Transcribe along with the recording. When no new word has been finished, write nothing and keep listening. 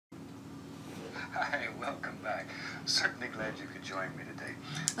Hi, welcome back. Certainly glad you could join me today.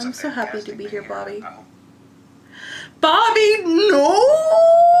 I'm so happy to be here, Bobby. Bobby, no!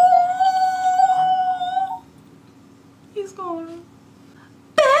 He's gone.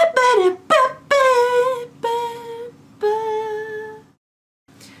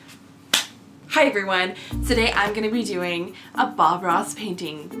 Hi everyone. Today I'm going to be doing a Bob Ross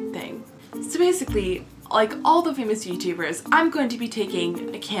painting thing. So basically, like all the famous YouTubers, I'm going to be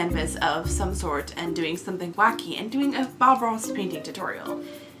taking a canvas of some sort and doing something wacky and doing a Bob Ross painting tutorial.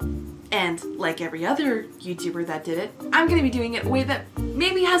 And like every other YouTuber that did it, I'm going to be doing it in a way that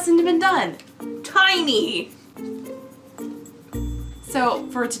maybe hasn't been done. Tiny! So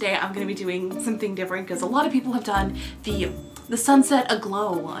for today, I'm going to be doing something different because a lot of people have done the Sunset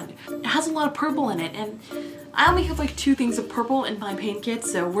Aglow one. It has a lot of purple in it, and I only have like 2 things of purple in my paint kit,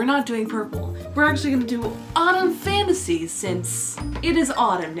 so we're not doing purple. We're actually going to do Autumn Fantasy since it is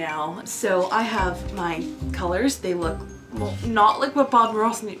autumn now. So I have my colors. They look, well, not like what Bob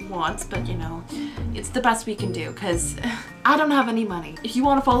Ross wants, but you know, it's the best we can do because I don't have any money. If you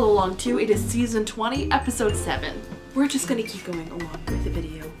want to follow along too, it is season 20, episode 7. We're just gonna keep going along with the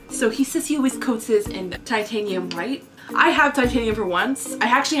video. So he says he always coats his in titanium white. I have titanium for once. I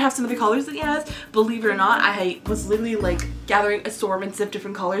actually have some of the colors that he has. Believe it or not, I was literally like gathering assortments of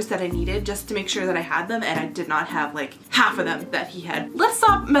different colors that I needed just to make sure that I had them, and I did not have like half of them that he had. Let's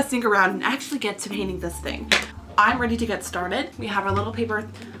stop messing around and actually get to painting this thing. I'm ready to get started. We have our little paper,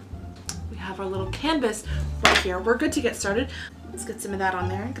 we have our little canvas right here. We're good to get started. Let's get some of that on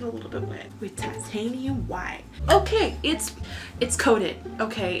there and get a little bit wet with titanium white. Okay, it's coated.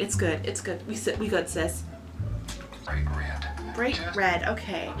 Okay, it's good. It's good. We good, sis. Bright red. Bright red.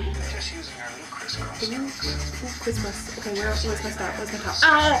 Okay. Just using our little crisscross. Ooh, Christmas. Okay, where's my start? Where's my top?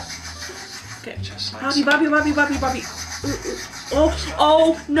 Ah! Okay. Bobby.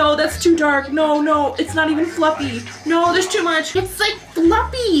 Oh, no, that's too dark. No, it's not even fluffy. No, there's too much. It's like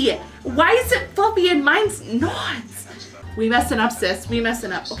fluffy. Why is it fluffy and mine's not? We messing up, sis. We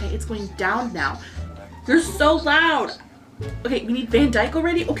messing up. Okay, it's going down now. You're so loud. Okay, we need Van Dyke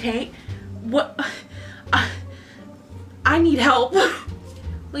already? Okay. What? I need help.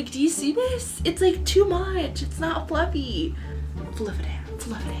 Like, do you see this? It's like too much. It's not fluffy. Fluff it out.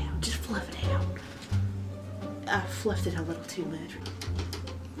 Fluff it out. Just fluff it out. I fluffed it a little too much.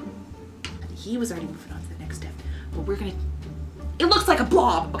 He was already moving on to the next step. But we're gonna... It looks like a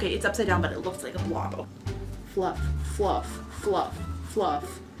blob. Okay, it's upside down, but it looks like a blob. Fluff, fluff, fluff,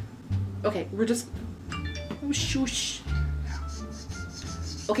 fluff. Okay, we're just... Oh, shush.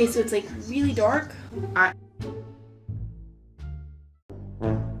 Okay, so it's like really dark. I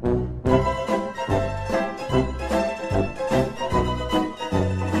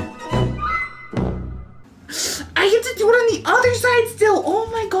have to do it on the other side still. Oh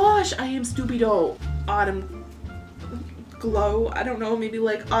my gosh, I am stupido. Autumn glow. I don't know, maybe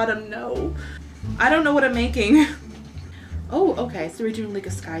like autumn no. I don't know what I'm making. Oh, okay, so we're doing like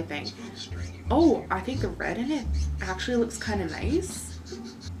a sky thing. Oh, I think the red in it actually looks kind of nice.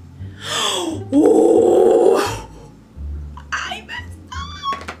 Oh, I messed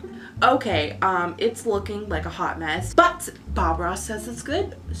up. Okay, it's looking like a hot mess, but Bob Ross says it's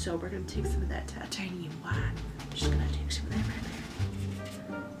good, so we're gonna take some of that titanium white. I'm just gonna take some of that right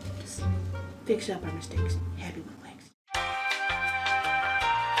there. Just fix up our mistakes. Happy with legs.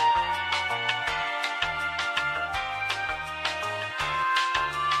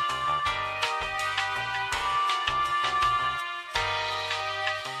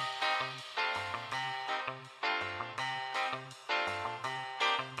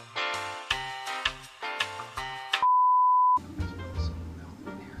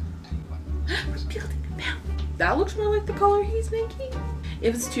 That looks more like the color he's making.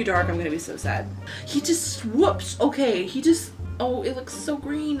 If it's too dark, I'm gonna be so sad. He just swoops. Okay, he just, oh, it looks so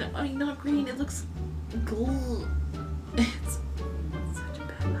green. I mean, not green, it looks gold. It's such a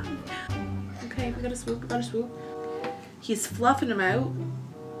bad mountain. Okay, we gotta swoop. He's fluffing him out.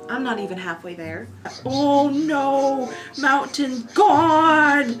 I'm not even halfway there. Oh no, mountain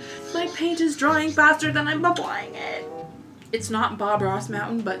gone. My paint is drying faster than I'm applying it. It's not Bob Ross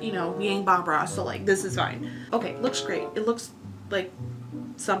mountain, but you know, we ain't Bob Ross, so like, this is fine. Okay, looks great. It looks like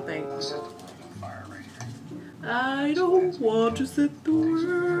something. I don't want to set the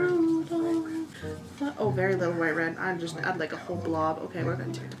world on fire. Oh, very little white red. I'd like a whole blob. Okay, we're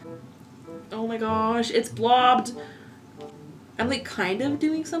going to. Oh my gosh, it's blobbed. I'm like kind of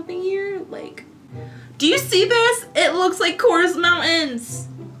doing something here. Like, do you see this? It looks like Cora's Mountains.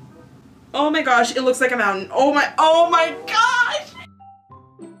 Oh my gosh, it looks like a mountain. Oh my gosh!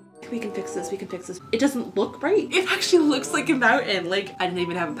 We can fix this, we can fix this. It doesn't look right. It actually looks like a mountain. Like, I didn't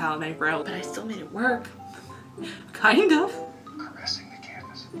even have a palette knife out, but I still made it work. Kind of. Caressing the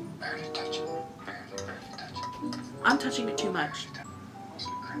canvas. Barely touch it. Barely touch it. I'm touching it too much.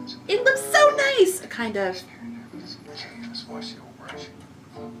 It looks so nice! Kind of.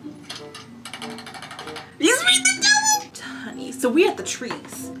 He's reading the devil! Honey, so we at the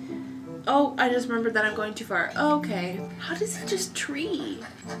trees. Oh, I just remembered that I'm going too far. Okay. How does it just tree?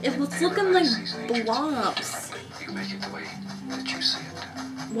 It's looking like blobs.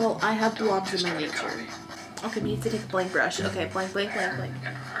 Well, I have blobs in my nature. Okay, we need to take a blank brush. Okay, blank, blank, blank, blank.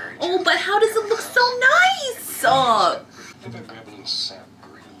 Oh, but how does it look so nice?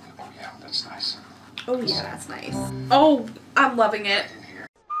 That's nice. Oh yeah, that's nice. Oh, I'm loving it.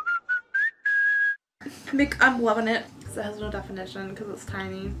 Mick, I'm loving it. Because it has no definition, because it's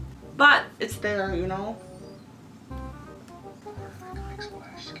tiny. But it's there, you know?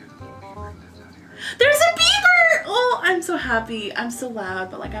 There's a beaver! Oh, I'm so happy. I'm so loud,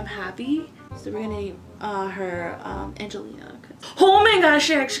 but like I'm happy. So we're gonna name her Angelina. Oh my gosh,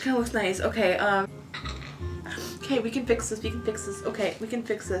 she actually kind of looks nice. Okay, okay, we can fix this, we can fix this. Okay, we can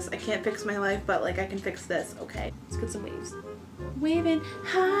fix this. I can't fix my life, but like I can fix this. Okay, let's get some waves. Waving,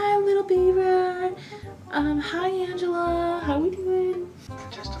 hi little beaver. Hi Angela, how we doing?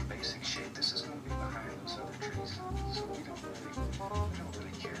 Just a basic shape. This is going to be behind those other trees, so we don't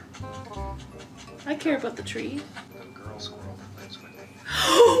really care. I care about the tree. The girl squirrel that lives with me.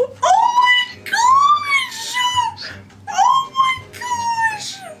 Oh my gosh! Oh my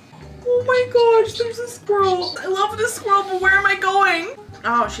gosh! Oh my gosh, there's a squirrel. I love this squirrel, but where am I going?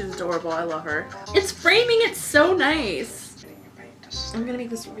 Oh, she's adorable. I love her. It's framing it so nice. I'm gonna make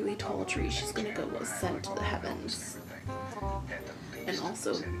this really tall tree. She's gonna go ascend to the heavens. And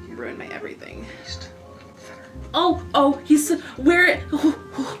also ruin my everything. Oh, he's where?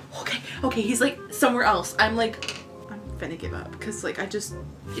 Okay, he's like somewhere else. I'm finna give up because like it just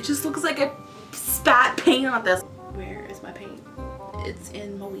looks like I spat paint on this. Where is my paint? It's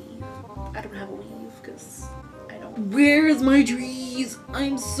in my weave. I don't have a weave because I don't. Where is my trees?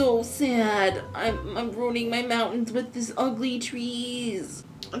 I'm so sad. I'm ruining my mountains with this ugly trees.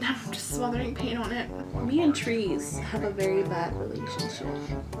 And now I'm just smothering paint on it. Me and trees have a very bad relationship.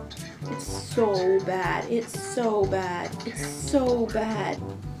 It's so bad. It's so bad. It's so bad.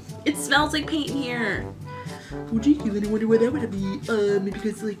 It smells like paint in here. Oh gee, I wonder why that would be.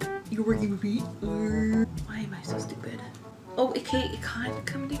 Because like you're working with me. Why am I so stupid? Oh, okay, it kind of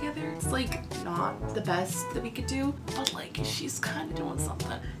come together. It's like not the best that we could do, but like she's kind of doing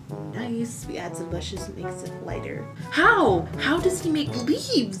something nice. We add some bushes, it makes it lighter. How? How does he make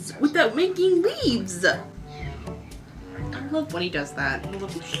leaves without making leaves? I love when he does that.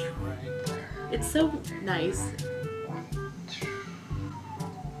 It's so nice.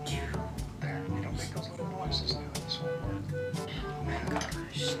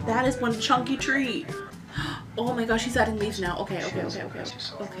 That is one chunky tree. Oh my gosh, he's adding leaves now. Okay.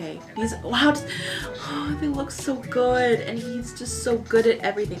 These, wow, they look so good, and he's just so good at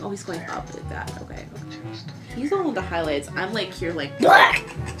everything. Oh, he's going up like that. Okay. He's all the highlights. I'm like here, like, black.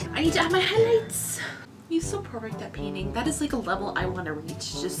 I need to add my highlights. He's so perfect at painting. That is like a level I want to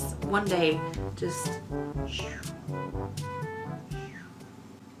reach. Just one day, just.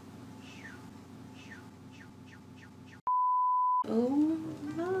 Oh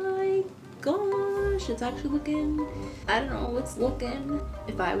my gosh, it's actually looking, I don't know, it's looking.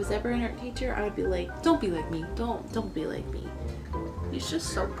 If I was ever an art teacher, I would be like, don't be like me, don't be like me. He's just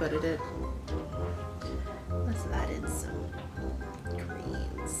so good at it. Let's add in some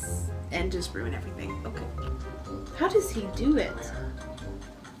greens and just ruin everything. Okay. How does he do it?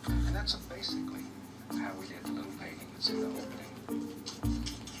 And that's basically how we did the little painting that's in the opening.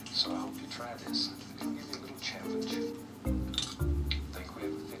 So I hope you try this. I'll give you a little challenge. Think we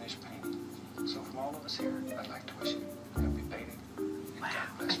have a finished painting. So from all of us here, I'd like to wish you a happy painting. Wow,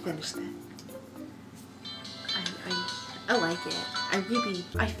 I finished it. I like it.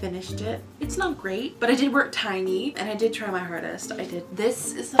 I finished it. It's not great, but I did work tiny and I did try my hardest. I did.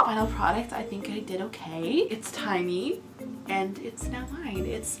 This is the final product. I think I did okay. It's tiny and it's now mine.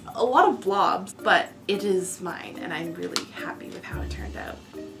 It's a lot of blobs, but it is mine and I'm really happy with how it turned out.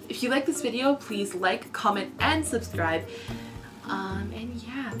 If you like this video, please like, comment, and subscribe. And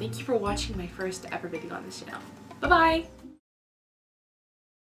yeah, thank you for watching my first ever video on this channel. Bye-bye!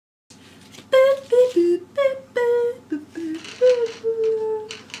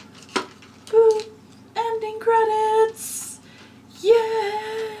 Ending credits! Yeah!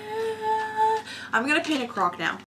 I'm gonna paint a croc now.